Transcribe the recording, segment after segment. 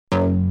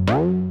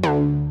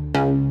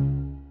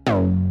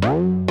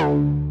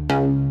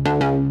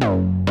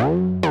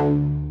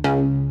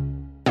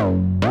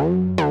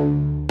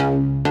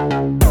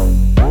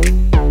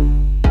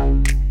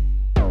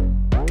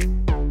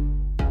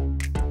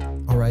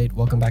right,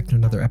 welcome back to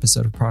another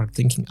episode of Product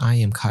Thinking. I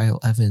am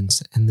Kyle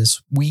Evans, and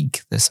this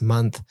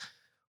month,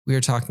 we are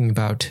talking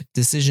about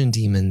decision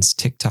demons,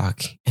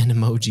 TikTok, and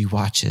emoji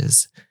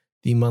watches,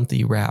 the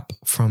monthly wrap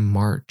from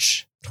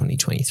March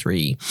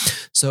 2023.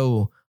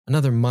 So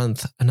another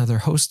month, another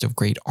host of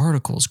great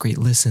articles, great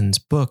listens,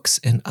 books,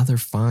 and other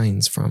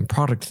finds from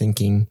Product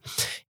Thinking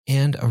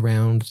and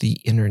around the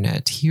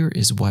internet. Here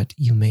is what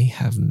you may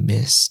have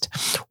missed,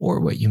 or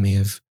what you may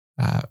have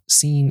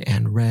seen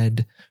and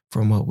read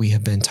from what we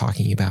have been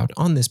talking about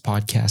on this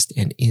podcast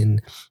and in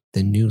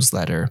the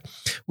newsletter,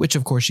 which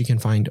of course you can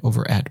find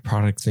over at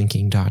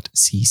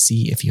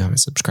productthinking.cc. If you haven't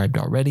subscribed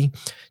already,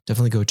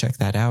 definitely go check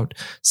that out.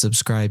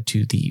 Subscribe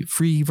to the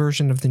free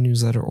version of the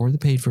newsletter or the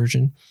paid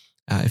version.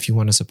 If you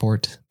want to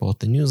support both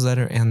the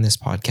newsletter and this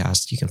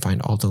podcast, you can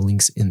find all the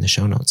links in the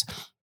show notes.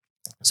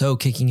 So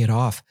kicking it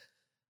off,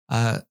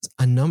 a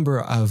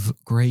number of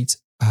great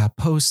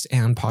posts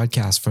and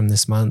podcasts from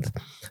this month.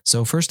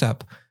 So first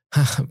up,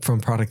 from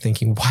Product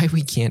Thinking, why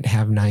we can't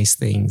have nice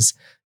things,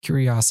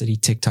 curiosity,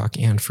 TikTok,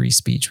 and free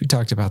speech. We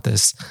talked about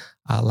this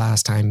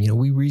last time.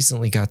 We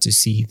recently got to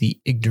see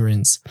the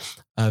ignorance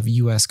of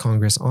U.S.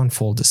 Congress on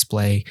full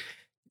display.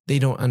 They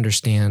don't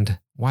understand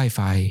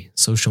Wi-Fi,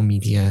 social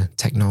media,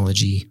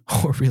 technology,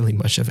 or really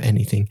much of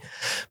anything,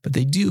 but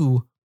they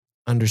do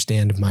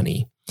understand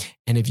money.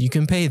 And if you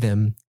can pay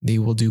them, they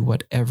will do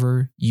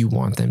whatever you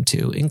want them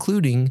to,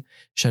 including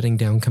shutting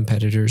down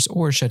competitors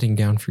or shutting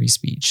down free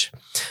speech.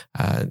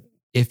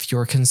 If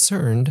you're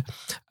concerned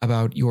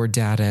about your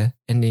data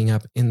ending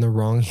up in the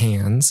wrong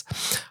hands,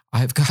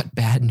 I've got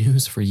bad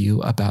news for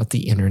you about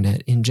the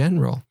internet in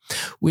general,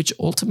 which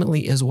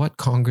ultimately is what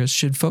Congress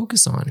should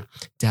focus on.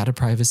 Data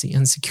privacy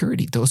and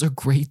security. Those are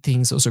great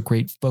things. Those are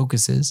great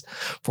focuses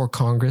for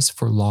Congress,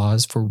 for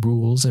laws, for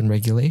rules and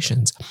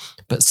regulations.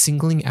 But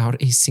singling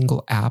out a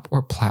single app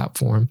or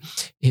platform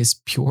is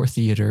pure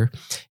theater.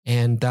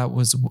 And that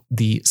was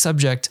the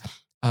subject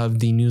of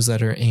the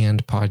newsletter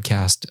and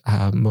podcast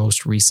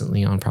most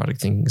recently on Product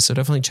Thinking. So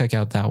definitely check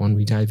out that one.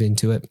 We dive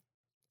into it.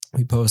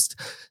 We post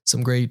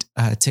some great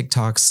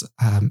TikToks,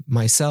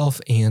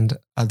 myself and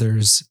other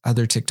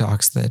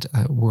TikToks that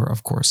were,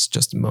 of course,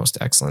 just most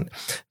excellent.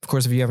 Of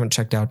course, if you haven't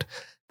checked out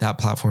that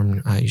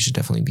platform, you should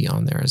definitely be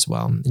on there as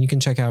well. And you can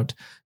check out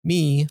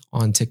me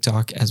on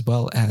TikTok as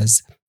well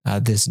as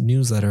this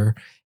newsletter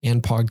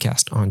and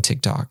podcast on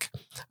TikTok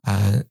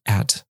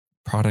at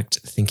Product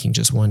Thinking,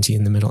 just one T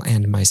in the middle,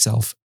 and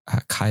myself,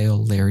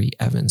 Kyle Larry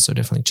Evans. So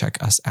definitely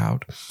check us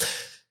out.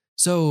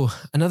 So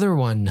another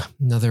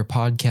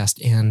podcast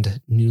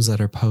and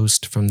newsletter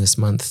post from this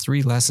month,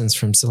 3 lessons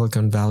from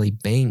Silicon Valley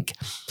Bank.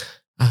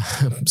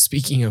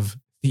 Speaking of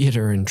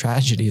theater and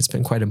tragedy, it's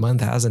been quite a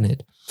month, hasn't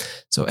it?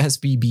 So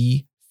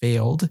SVB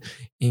failed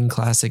in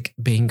classic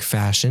bank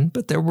fashion,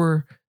 but there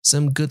were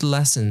some good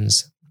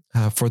lessons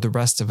for the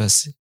rest of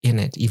us in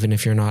it, even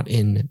if you're not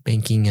in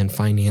banking and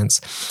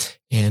finance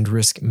and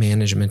risk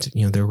management.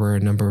 There were a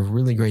number of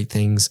really great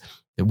things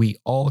that we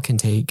all can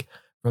take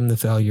from the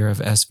failure of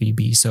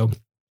SVB. So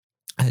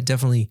I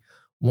definitely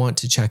want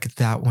to check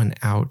that one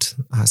out.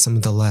 Some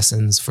of the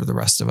lessons for the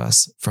rest of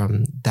us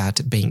from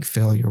that bank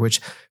failure, which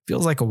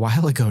feels like a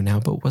while ago now,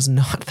 but was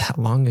not that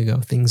long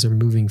ago. Things are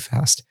moving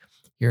fast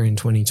here in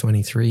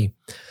 2023.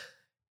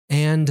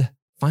 And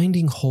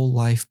finding whole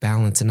life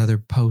balance, another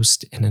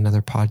post and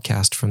another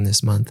podcast from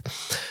this month.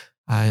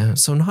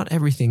 So not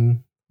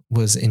everything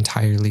was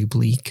entirely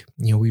bleak.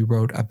 We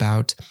wrote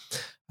about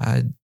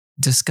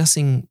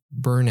discussing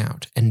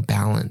burnout and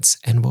balance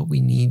and what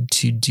we need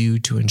to do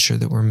to ensure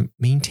that we're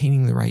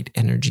maintaining the right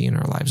energy in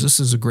our lives. This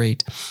is a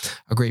great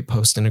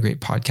post and a great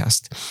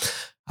podcast.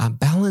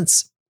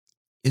 Balance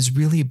is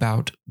really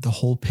about the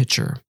whole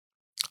picture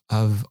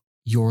of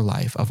your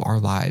life, of our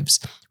lives.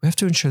 We have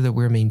to ensure that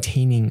we're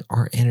maintaining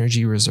our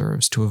energy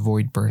reserves to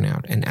avoid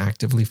burnout and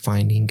actively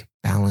finding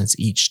balance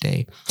each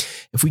day.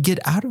 If we get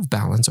out of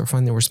balance or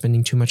find that we're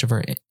spending too much of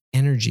our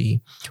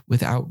energy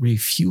without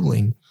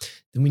refueling,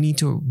 then we need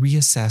to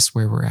reassess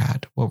where we're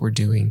at, what we're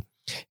doing,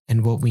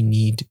 and what we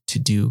need to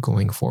do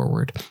going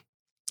forward.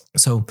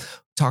 So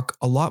talk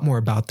a lot more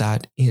about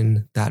that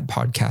in that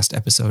podcast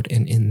episode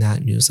and in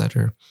that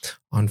newsletter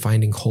on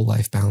finding whole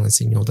life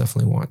balance. And you'll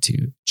definitely want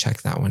to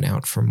check that one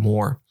out for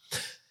more.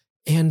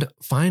 And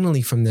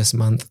finally, from this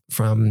month,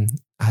 from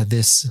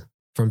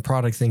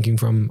Product Thinking,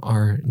 from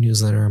our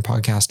newsletter and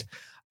podcast,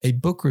 a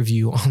book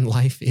review on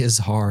Life is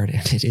Hard.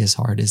 And it is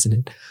hard,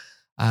 isn't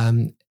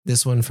it?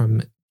 This one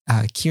from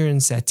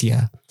Kiran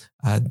Setia,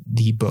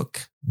 the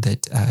book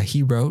that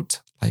he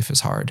wrote, Life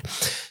is Hard.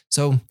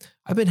 So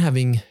I've been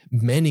having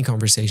many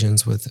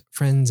conversations with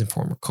friends and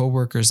former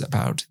coworkers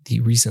about the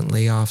recent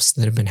layoffs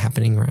that have been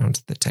happening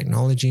around the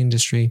technology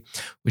industry,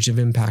 which have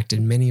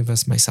impacted many of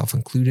us, myself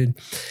included.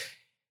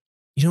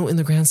 In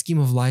the grand scheme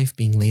of life,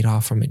 being laid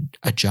off from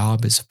a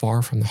job is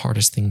far from the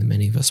hardest thing that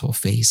many of us will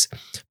face,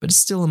 but it's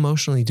still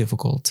emotionally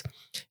difficult.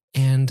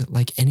 And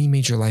like any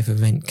major life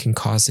event, can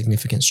cause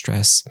significant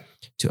stress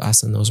to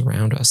us and those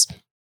around us.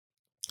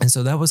 And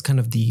so that was kind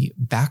of the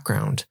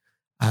background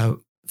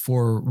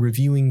for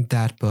reviewing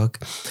that book.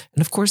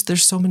 And of course,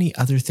 there's so many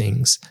other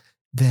things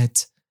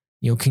that,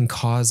 can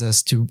cause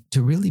us to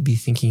really be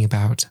thinking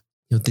about,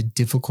 the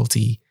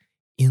difficulty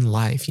in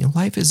life.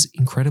 Life is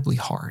incredibly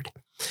hard.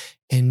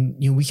 And,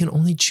 we can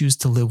only choose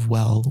to live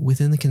well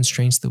within the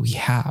constraints that we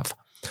have.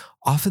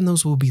 Often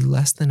those will be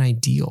less than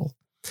ideal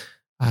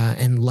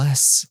and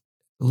less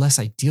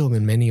ideal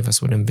than many of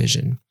us would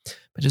envision.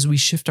 But as we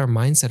shift our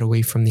mindset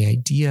away from the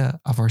idea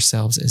of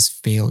ourselves as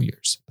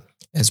failures,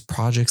 as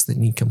projects that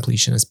need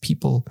completion, as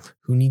people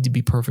who need to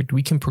be perfect,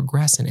 we can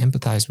progress and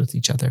empathize with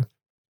each other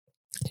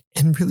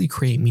and really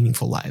create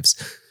meaningful lives.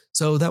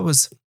 So that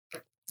was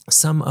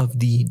some of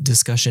the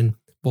discussion,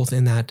 both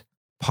in that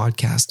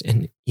podcast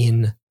and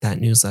in that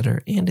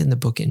newsletter and in the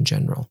book in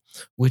general,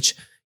 which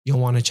you'll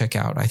want to check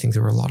out. I think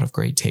there were a lot of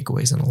great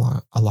takeaways and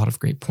a lot of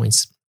great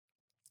points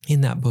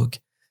in that book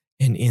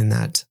and in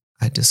that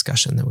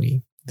discussion that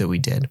we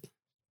did.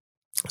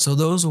 So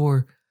those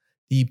were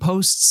the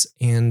posts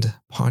and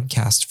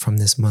podcasts from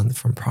this month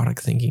from Product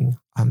Thinking.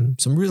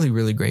 Some really,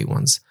 really great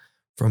ones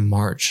from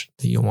March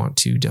that you'll want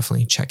to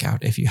definitely check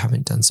out if you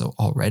haven't done so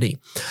already.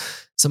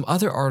 Some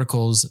other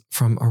articles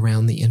from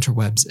around the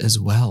interwebs as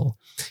well.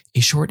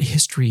 A short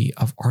history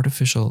of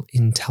artificial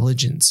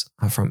intelligence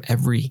from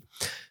Every.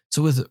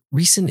 So with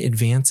recent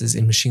advances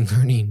in machine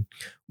learning,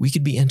 we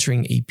could be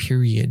entering a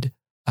period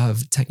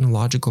of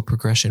technological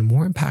progression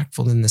more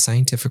impactful than the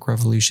scientific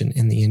revolution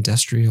and the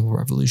industrial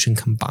revolution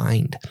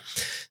combined.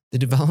 The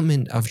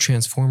development of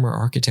transformer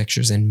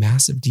architectures and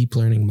massive deep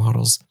learning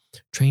models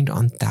trained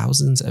on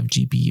thousands of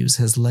GPUs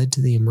has led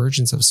to the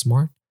emergence of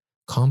smart,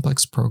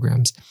 complex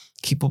programs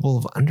capable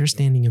of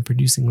understanding and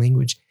producing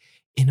language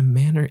in a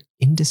manner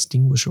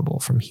indistinguishable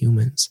from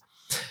humans.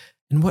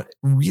 And what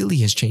really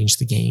has changed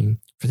the game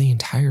for the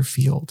entire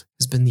field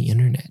has been the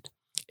internet.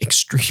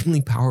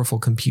 Extremely powerful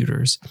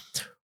computers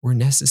were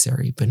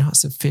necessary, but not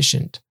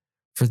sufficient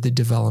for the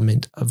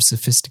development of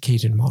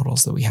sophisticated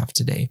models that we have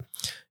today.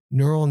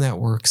 Neural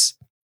networks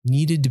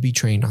needed to be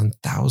trained on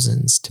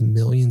thousands to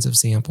millions of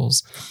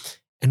samples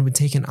and would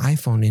take an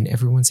iPhone in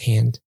everyone's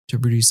hand to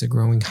produce a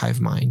growing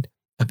hive mind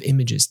of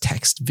images,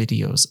 text,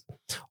 videos,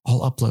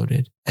 all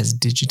uploaded as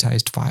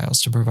digitized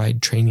files to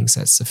provide training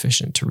sets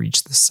sufficient to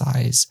reach the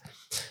size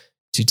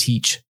to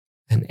teach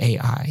an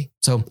AI.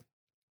 So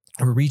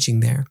we're reaching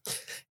there.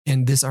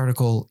 And this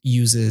article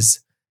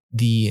uses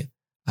the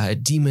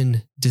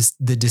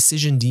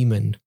decision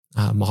demon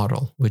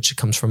model, which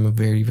comes from a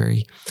very,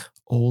 very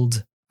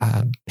old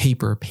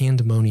paper,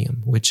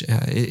 Pandemonium, which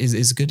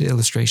is a good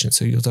illustration.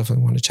 So you'll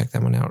definitely want to check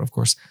that one out. Of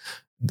course,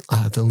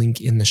 the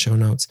link in the show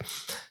notes.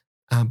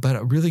 But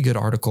a really good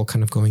article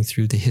kind of going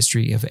through the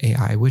history of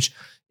AI, which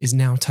is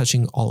now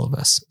touching all of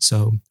us.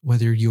 So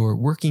whether you're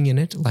working in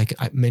it, like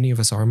many of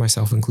us are,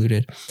 myself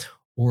included,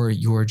 or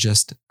you're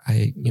just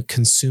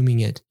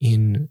consuming it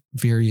in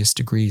various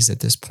degrees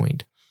at this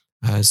point.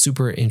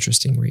 Super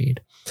interesting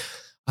read.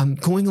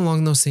 Going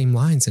along those same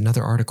lines,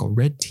 another article,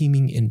 Red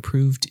Teaming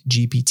Improved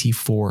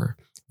GPT-4.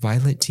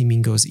 Violet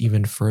teaming goes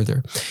even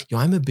further.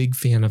 I'm a big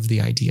fan of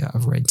the idea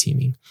of red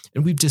teaming,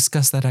 and we've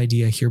discussed that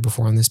idea here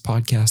before on this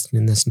podcast and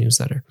in this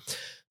newsletter.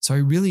 So I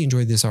really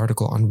enjoyed this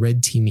article on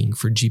red teaming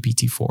for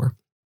GPT-4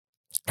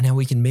 and how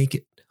we can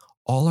make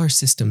all our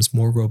systems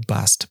more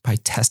robust by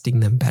testing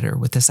them better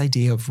with this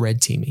idea of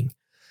red teaming.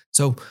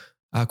 So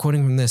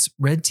quoting from this,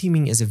 red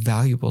teaming is a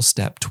valuable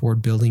step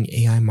toward building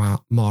AI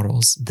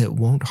models that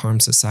won't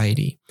harm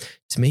society.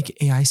 To make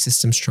AI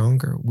systems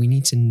stronger, we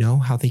need to know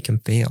how they can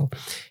fail.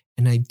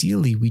 And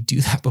ideally, we do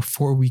that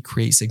before we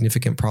create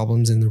significant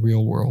problems in the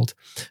real world.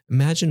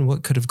 Imagine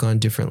what could have gone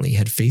differently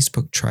had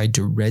Facebook tried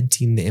to red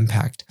team the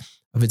impact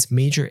of its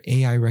major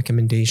AI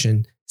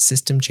recommendation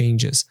system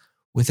changes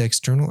with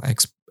external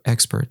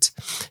experts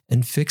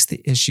and fix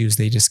the issues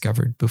they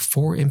discovered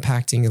before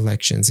impacting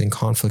elections and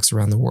conflicts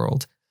around the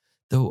world.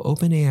 Though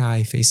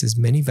OpenAI faces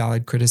many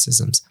valid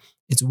criticisms,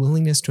 its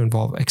willingness to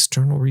involve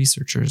external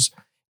researchers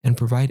and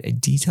provide a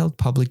detailed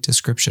public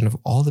description of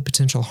all the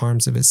potential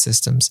harms of its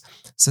systems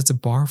sets a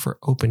bar for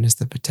openness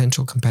that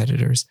potential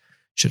competitors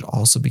should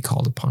also be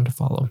called upon to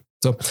follow.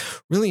 So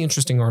really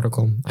interesting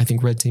article. I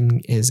think red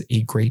teaming is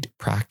a great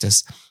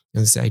practice.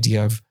 This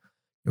idea of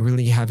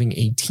really having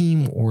a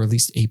team, or at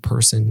least a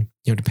person,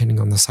 depending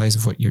on the size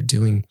of what you're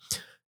doing,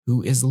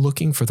 who is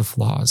looking for the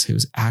flaws,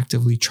 who's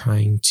actively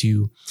trying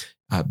to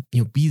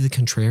be the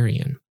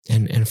contrarian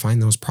and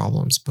find those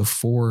problems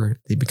before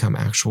they become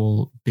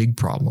actual big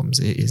problems.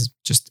 It is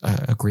just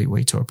a great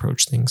way to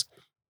approach things.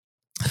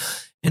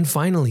 And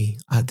finally,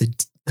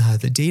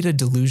 the data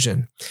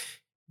delusion.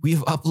 We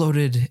have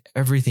uploaded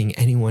everything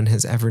anyone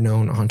has ever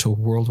known onto a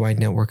worldwide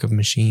network of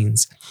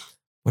machines.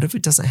 What if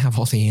it doesn't have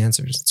all the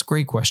answers? It's a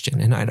great question.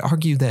 And I'd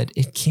argue that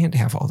it can't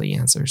have all the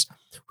answers,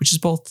 which is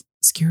both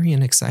scary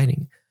and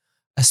exciting,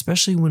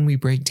 especially when we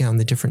break down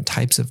the different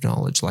types of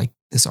knowledge like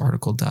this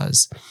article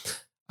does.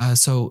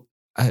 So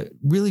a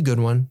really good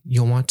one.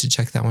 You'll want to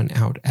check that one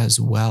out as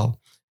well.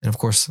 And of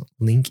course,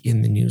 link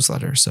in the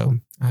newsletter. So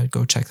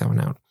go check that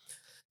one out.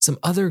 Some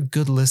other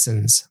good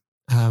listens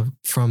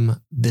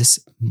from this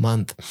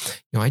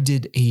month. I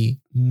did a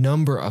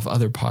number of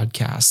other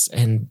podcasts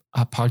and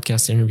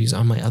podcast interviews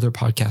on my other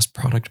podcast,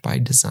 Product by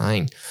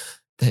Design,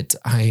 that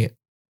I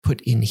put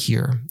in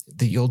here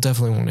that you'll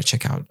definitely want to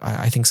check out.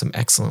 I think some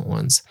excellent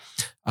ones.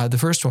 The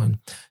first one,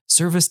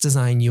 Service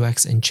Design,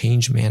 UX, and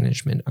Change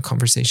Management, a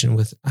conversation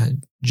with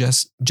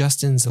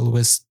Justin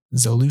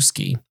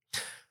Zalewski.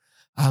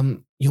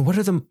 What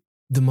are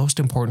the most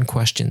important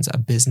questions a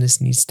business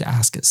needs to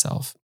ask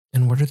itself?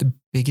 And what are the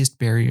biggest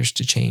barriers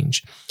to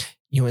change?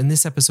 In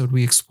this episode,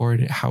 we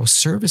explored how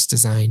service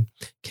design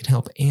can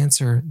help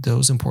answer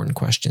those important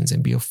questions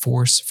and be a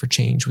force for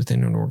change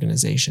within an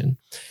organization,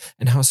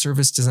 and how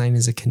service design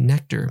is a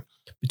connector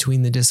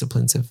between the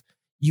disciplines of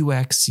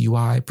UX,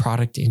 UI,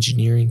 product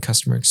engineering,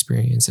 customer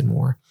experience, and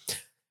more.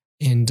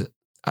 And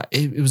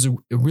it was a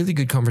really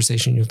good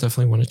conversation. You'll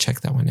definitely want to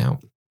check that one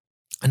out.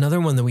 Another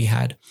one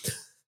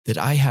that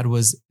I had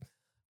was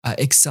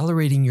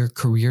accelerating your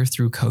career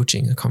through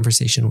coaching, a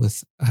conversation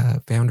with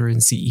founder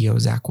and CEO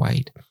Zach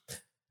White.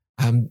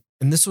 And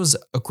this was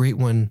a great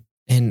one.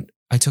 And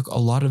I took a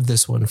lot of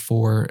this one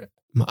for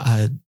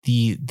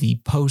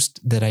the post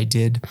that I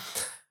did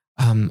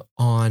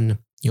on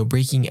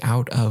breaking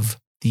out of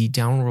the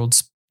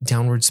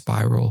downward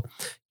spiral,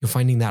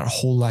 finding that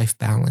whole life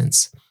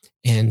balance.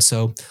 And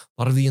so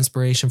a lot of the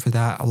inspiration for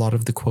that, a lot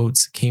of the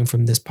quotes came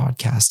from this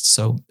podcast.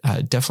 So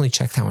definitely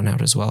check that one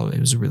out as well. It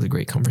was a really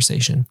great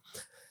conversation.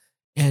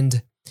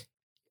 And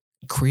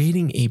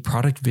creating a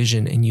product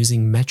vision and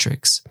using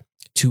metrics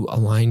to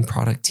align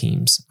product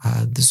teams.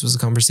 This was a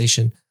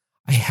conversation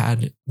I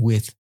had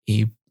with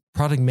a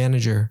product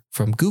manager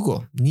from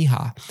Google,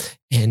 Neha,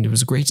 and it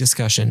was a great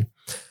discussion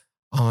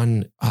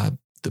on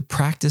the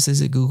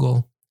practices at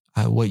Google,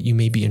 what you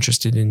may be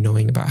interested in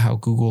knowing about how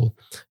Google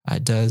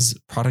does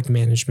product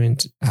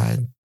management,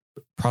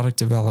 product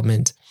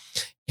development,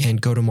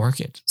 and go to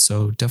market.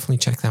 So definitely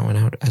check that one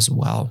out as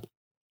well.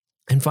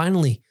 And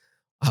finally,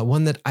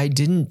 one that I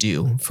didn't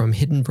do from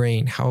Hidden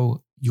Brain,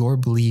 How Your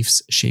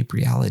Beliefs Shape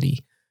Reality.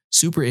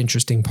 Super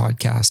interesting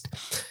podcast.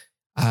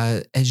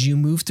 As you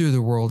move through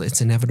the world, it's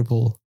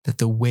inevitable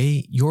that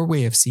your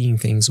way of seeing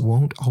things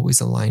won't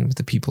always align with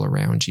the people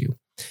around you.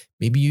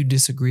 Maybe you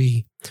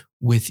disagree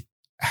with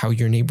how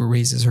your neighbor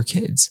raises her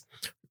kids,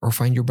 or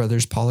find your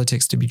brother's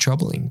politics to be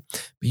troubling,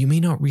 but you may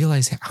not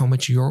realize how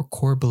much your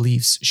core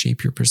beliefs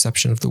shape your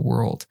perception of the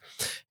world.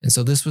 And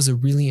so this was a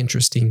really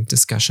interesting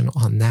discussion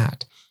on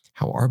that,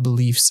 how our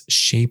beliefs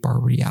shape our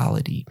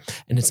reality.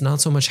 And it's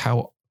not so much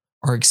how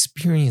our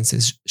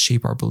experiences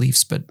shape our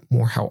beliefs, but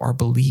more how our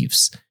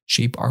beliefs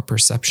shape our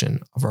perception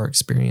of our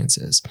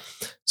experiences.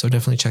 So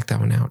definitely check that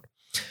one out.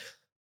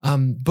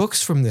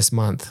 Books from this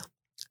month,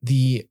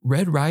 the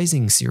Red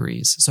Rising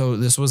series. So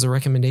this was a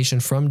recommendation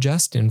from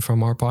Justin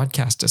from our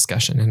podcast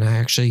discussion. And I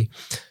actually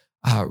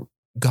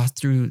got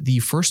through the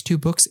first two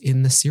books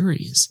in the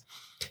series.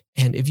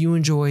 And if you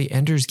enjoy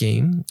Ender's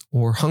Game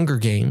or Hunger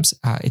Games,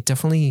 it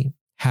definitely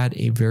had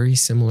a very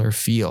similar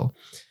feel,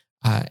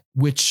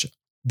 which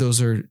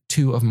those are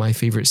two of my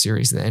favorite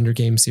series, the Ender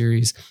Game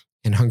series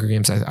and Hunger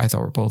Games. I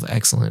thought were both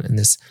excellent. And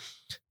this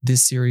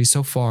series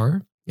so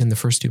far in the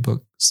first two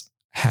books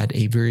had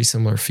a very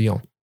similar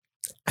feel.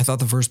 I thought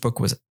the first book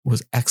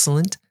was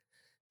excellent.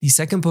 The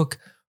second book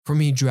for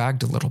me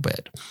dragged a little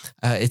bit.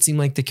 It seemed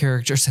like the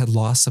characters had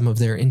lost some of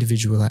their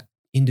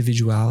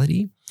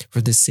individuality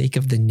for the sake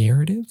of the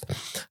narrative.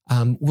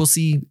 We'll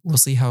see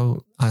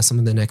how some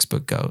of the next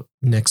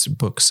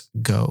books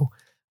go.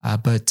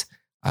 But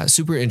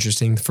super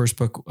interesting. The first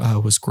book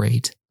was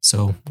great.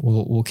 So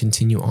we'll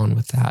continue on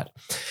with that.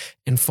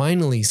 And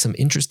finally, some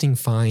interesting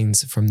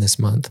finds from this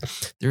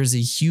month. There is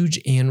a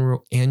huge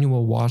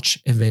annual watch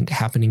event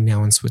happening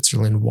now in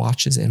Switzerland,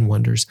 Watches and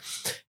Wonders.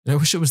 And I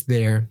wish it was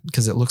there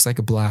because it looks like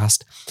a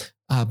blast.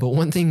 But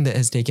one thing that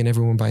has taken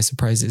everyone by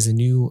surprise is a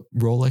new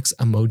Rolex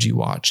Emoji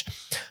watch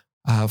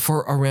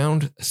for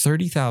around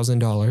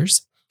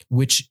 $30,000,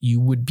 which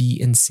you would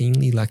be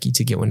insanely lucky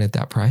to get one at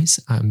that price.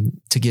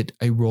 To get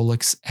a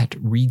Rolex at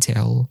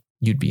retail,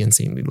 you'd be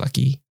insanely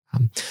lucky.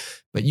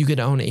 But you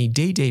could own a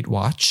day-date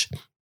watch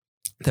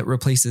that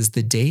replaces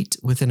the date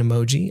with an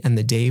emoji and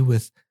the day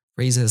with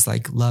phrases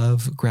like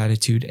love,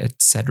 gratitude,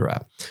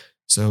 etc.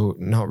 So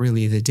not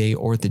really the day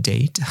or the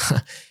date,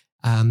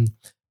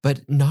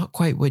 but not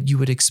quite what you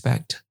would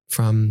expect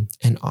from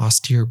an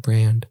austere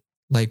brand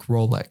like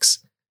Rolex.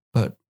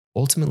 But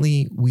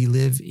ultimately, we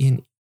live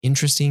in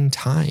interesting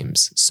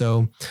times.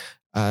 So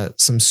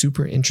some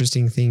super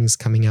interesting things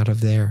coming out of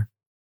there.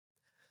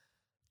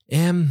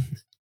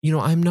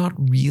 I'm not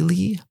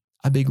really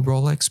a big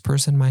Rolex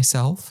person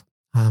myself,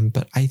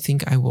 but I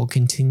think I will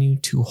continue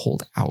to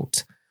hold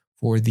out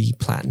for the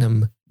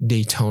Platinum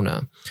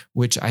Daytona,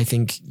 which I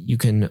think you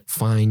can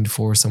find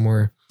for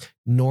somewhere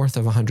north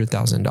of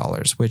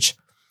 $100,000, which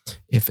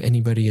if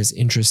anybody is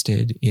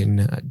interested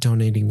in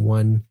donating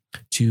one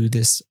to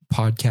this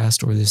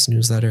podcast or this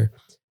newsletter,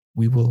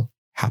 we will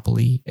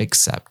happily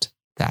accept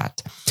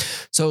that.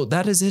 So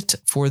that is it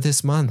for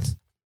this month.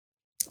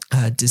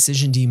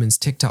 Decision Demons,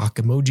 TikTok,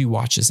 Emoji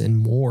watches, and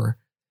more.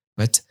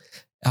 But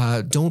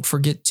Don't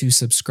forget to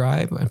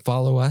subscribe and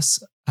follow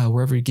us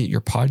wherever you get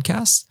your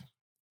podcasts.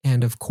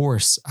 And of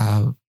course,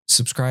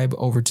 subscribe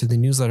over to the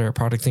newsletter at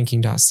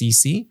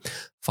productthinking.cc.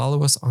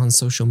 Follow us on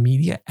social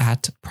media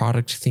at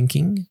Product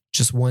Thinking,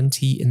 just one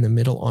T in the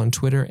middle on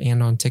Twitter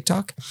and on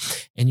TikTok.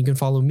 And you can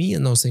follow me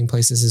in those same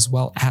places as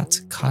well at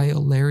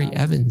Kyle Larry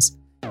Evans.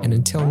 And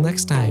until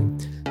next time,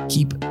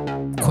 keep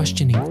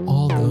questioning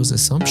all those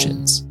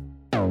assumptions.